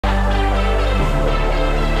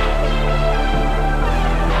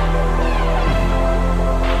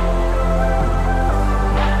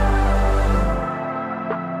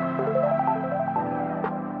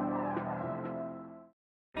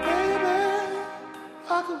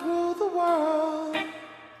world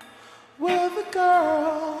with a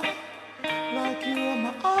girl like you in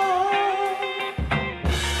my arms.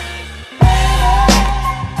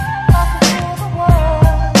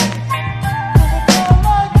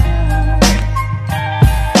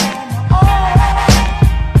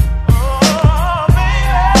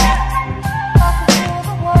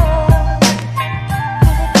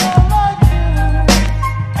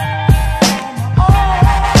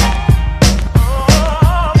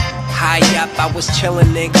 I was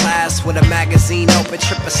chillin' in class with a magazine open,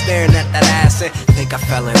 trippin' staring at that ass and think I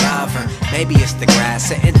fell in love, or maybe it's the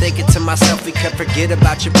grass. And thinking to myself, we could forget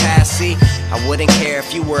about your past. See, I wouldn't care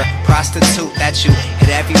if you were a prostitute, that you hit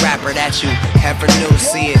every rapper that you ever knew.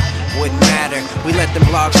 See, it wouldn't matter, we let them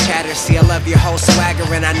blogs chatter. See, I love your whole swagger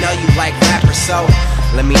and I know you like rappers, so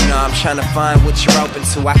let me know, I'm trying to find what you're open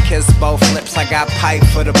to. I kiss both lips, I got pipe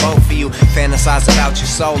for the both of you. Fantasize about you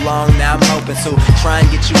so long, now I'm hoping to try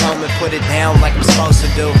and get you home and put it down like I'm supposed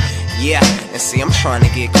to do. Yeah, and see, I'm trying to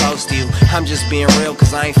get close to you. I'm just being real,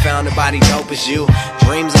 cause I ain't found nobody dope as you.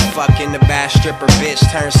 Dreams of fucking the bad stripper bitch,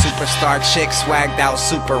 turn superstar chick, swagged out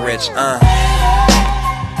super rich,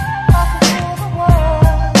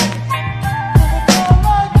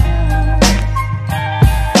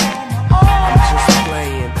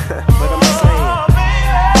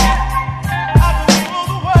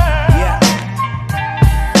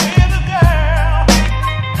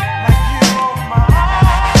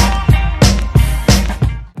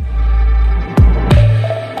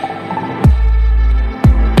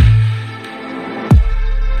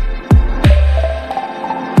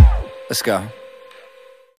 Let's go.